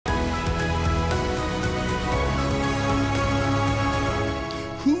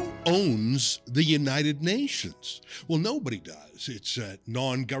owns the United Nations? Well, nobody does. It's a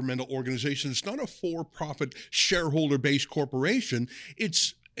non-governmental organization. It's not a for-profit shareholder-based corporation.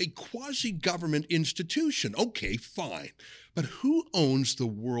 It's a quasi-government institution. Okay, fine. But who owns the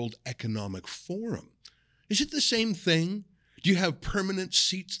World Economic Forum? Is it the same thing? Do you have permanent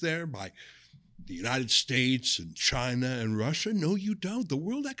seats there by the United States and China and Russia? No, you don't. The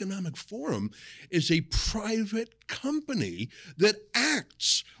World Economic Forum is a private company that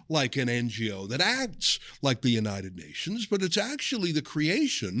acts like an NGO, that acts like the United Nations, but it's actually the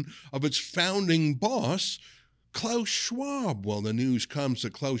creation of its founding boss, Klaus Schwab. Well, the news comes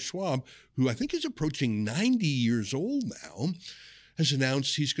that Klaus Schwab, who I think is approaching 90 years old now, has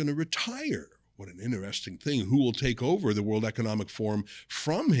announced he's going to retire. What an interesting thing. Who will take over the World Economic Forum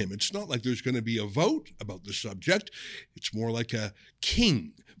from him? It's not like there's going to be a vote about the subject. It's more like a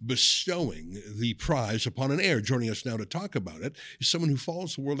king bestowing the prize upon an heir. Joining us now to talk about it is someone who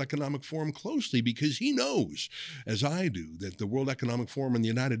follows the World Economic Forum closely because he knows, as I do, that the World Economic Forum and the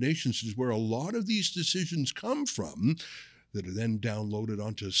United Nations is where a lot of these decisions come from that are then downloaded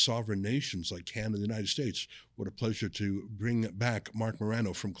onto sovereign nations like Canada and the United States. What a pleasure to bring back Marc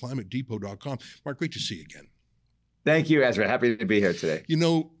Morano from ClimateDepot.com. Marc, great to see you again. Thank you, Ezra. Happy to be here today. You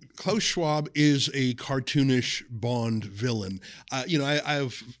know, Klaus Schwab is a cartoonish Bond villain. I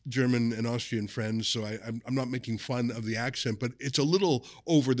have German and Austrian friends, so I'm not making fun of the accent, but it's a little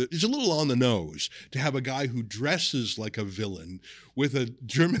it's a little on the nose to have a guy who dresses like a villain with a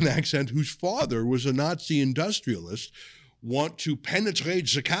German accent whose father was a Nazi industrialist want to penetrate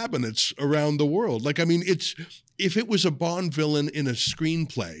the cabinets around the world. If it was a Bond villain in a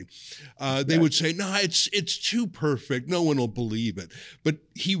screenplay, they would say, no, it's too perfect. No one will believe it. But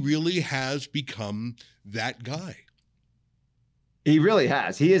he really has become that guy. He really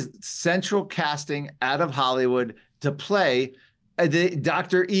has. He is central casting out of Hollywood to play the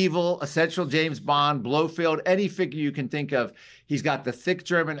Dr. Evil, essential James Bond, Blofeld, any figure you can think of. He's got the thick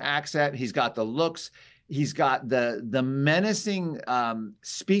German accent. He's got the looks. He's got the menacing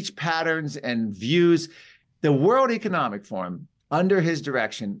speech patterns and views. The World Economic Forum, under his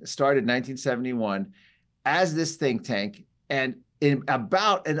direction, started in 1971 as this think tank, and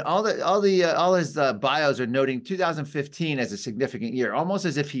all his bios are noting 2015 as a significant year, almost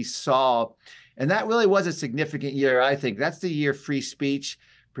as if he saw, and that really was a significant year. I think that's the year free speech,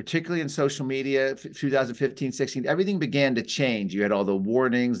 particularly in social media, 2015, 16, everything began to change. You had all the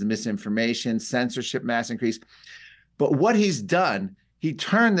warnings, the misinformation, censorship, mass increase. But what he's done, he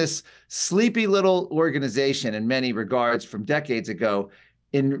turned this sleepy little organization in many regards from decades ago,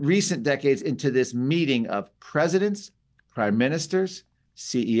 in recent decades, into this meeting of presidents, prime ministers,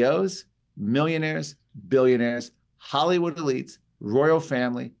 CEOs, millionaires, billionaires, Hollywood elites, royal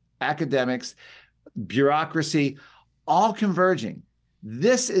family, academics, bureaucracy, all converging.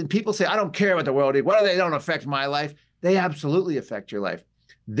 People say, I don't care about the world. They don't affect my life. They absolutely affect your life.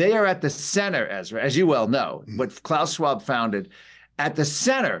 They are at the center, Ezra, as you well know, what Klaus Schwab founded, at the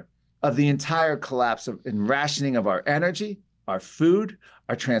center of the entire collapse and rationing of our energy, our food,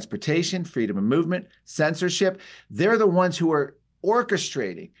 our transportation, freedom of movement, censorship. They're the ones who are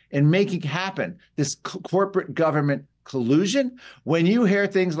orchestrating and making happen this corporate government collusion. When you hear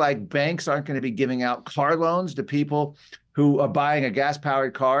things like banks aren't going to be giving out car loans to people who are buying a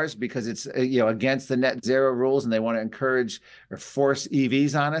gas-powered cars because it's against the net zero rules and they want to encourage or force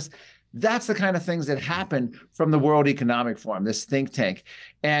EVs on us. That's the kind of things that happen from the World Economic Forum, this think tank.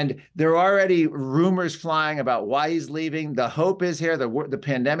 And there are already rumors flying about why he's leaving. The hope is here, the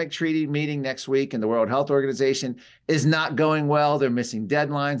pandemic treaty meeting next week in the World Health Organization is not going well. They're missing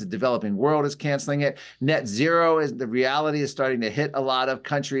deadlines. The developing world is canceling it. Net zero the reality is starting to hit a lot of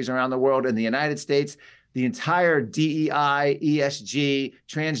countries around the world. In the United States, the entire DEI, ESG,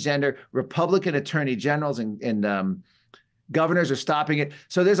 transgender, Republican attorney generals and governors are stopping it.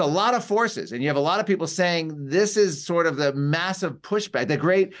 So there's a lot of forces, and you have a lot of people saying this is sort of the massive pushback, the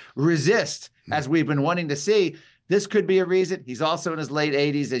great resist, as we've been wanting to see. This could be a reason. He's also in his late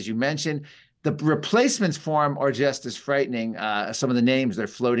 80s, as you mentioned. The replacements for him are just as frightening. Some of the names they're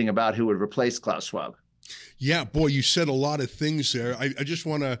floating about who would replace Klaus Schwab. Yeah, boy, you said a lot of things there. I just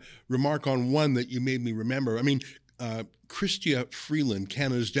want to remark on one that you made me remember. I mean, Chrystia Freeland,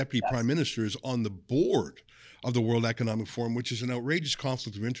 Canada's Deputy Prime Minister, is on the board of the World Economic Forum, which is an outrageous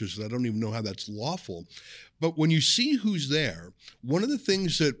conflict of interest. I don't even know how that's lawful. But when you see who's there, one of the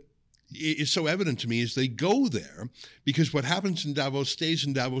things that is so evident to me is they go there because what happens in Davos stays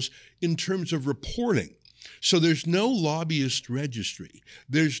in Davos in terms of reporting. So there's no lobbyist registry.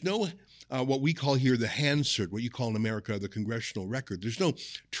 There's no what we call here the Hansard, what you call in America the congressional record. There's no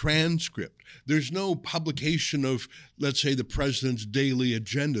transcript. There's no publication of, let's say, the president's daily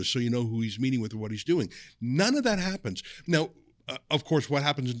agenda so you know who he's meeting with or what he's doing. None of that happens. Now, of course, what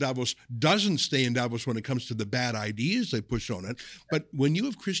happens in Davos doesn't stay in Davos when it comes to the bad ideas they push on it. But when you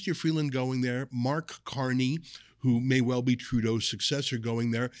have Chrystia Freeland going there, Mark Carney, who may well be Trudeau's successor,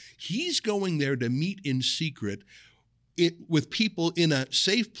 going there, he's going there to meet in secret with people in a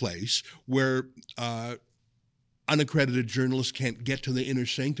safe place where unaccredited journalists can't get to the inner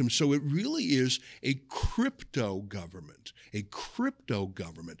sanctum. So it really is a crypto government,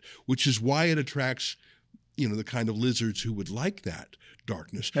 which is why it attracts, the kind of lizards who would like that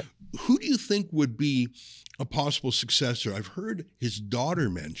darkness. Who do you think would be a possible successor? I've heard his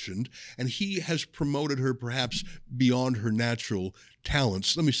daughter mentioned, and he has promoted her perhaps beyond her natural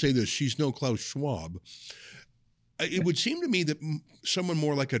talents. Let me say this, she's no Klaus Schwab. It would seem to me that someone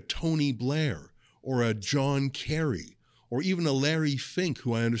more like a Tony Blair or a John Kerry or even a Larry Fink,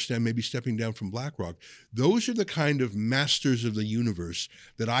 who I understand may be stepping down from BlackRock, those are the kind of masters of the universe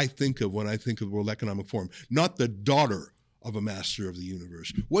that I think of when I think of the World Economic Forum, not the daughter of a master of the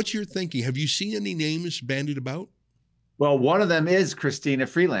universe. What's your thinking? Have you seen any names bandied about? Well, one of them is Chrystia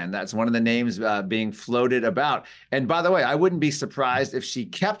Freeland. That's one of the names being floated about. And by the way, I wouldn't be surprised if she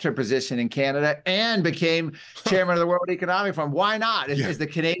kept her position in Canada and became chairman of the World Economic Forum. Why not? Is the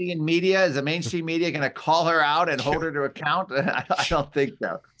Canadian media, is the mainstream media going to call her out and hold her to account? I don't think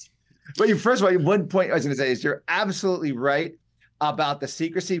so. But first of all, one point I was going to say is you're absolutely right about the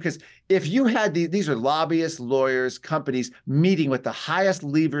secrecy, because if you had these are lobbyists, lawyers, companies meeting with the highest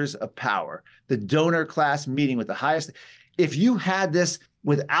levers of power, the donor class meeting with the highest. If you had this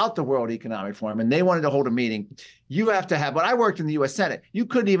without the World Economic Forum and they wanted to hold a meeting, you have to have, when I worked in the US Senate, you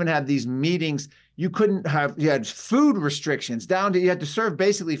couldn't even have these meetings. You had food restrictions down to, you had to serve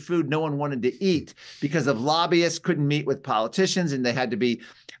basically food no one wanted to eat because of lobbyists couldn't meet with politicians, and they had to be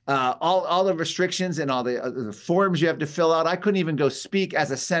all the restrictions and all the forms you have to fill out. I couldn't even go speak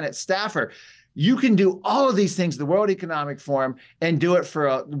as a Senate staffer. You can do all of these things, the World Economic Forum, and do it for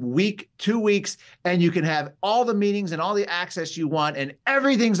a week, 2 weeks, and you can have all the meetings and all the access you want, and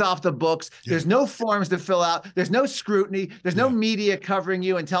everything's off the books. Yeah. There's no forms to fill out. There's no scrutiny. There's no media covering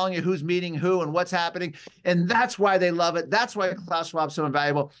you and telling you who's meeting who and what's happening. And that's why they love it. That's why Klaus Schwab's so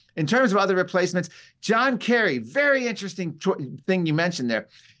invaluable. In terms of other replacements, John Kerry, very interesting thing you mentioned there.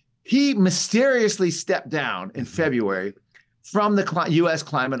 He mysteriously stepped down in February from the U.S.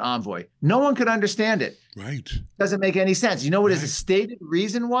 climate envoy. No one could understand it. Right. Doesn't make any sense. You know what his stated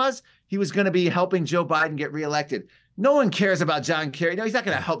reason was? He was going to be helping Joe Biden get reelected. No one cares about John Kerry. No, he's not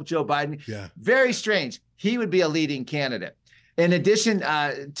going to help Joe Biden. Yeah. Very strange. He would be a leading candidate. In addition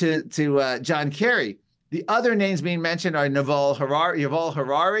to John Kerry, the other names being mentioned are Yuval Harari.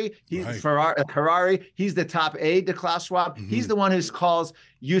 Harari. He's the top aide to Klaus Schwab. Mm-hmm. He's the one who calls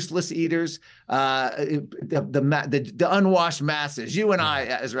useless eaters, the unwashed masses. You and I,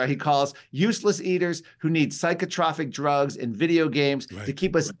 Ezra, he calls useless eaters who need psychotropic drugs and video games to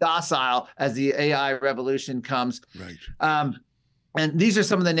keep us docile as the AI revolution comes. Right. And these are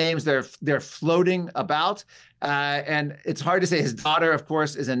some of the names they're floating about. And it's hard to say. His daughter, of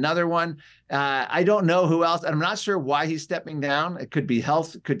course, is another one. I don't know who else. I'm not sure why he's stepping down. It could be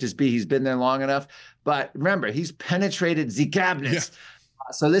health. It could just be he's been there long enough. But remember, he's penetrated the cabinets. Yeah.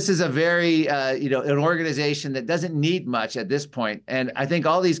 So this is a very, an organization that doesn't need much at this point. And I think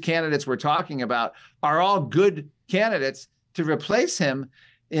all these candidates we're talking about are all good candidates to replace him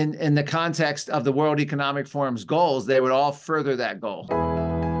in the context of the World Economic Forum's goals. They would all further that goal.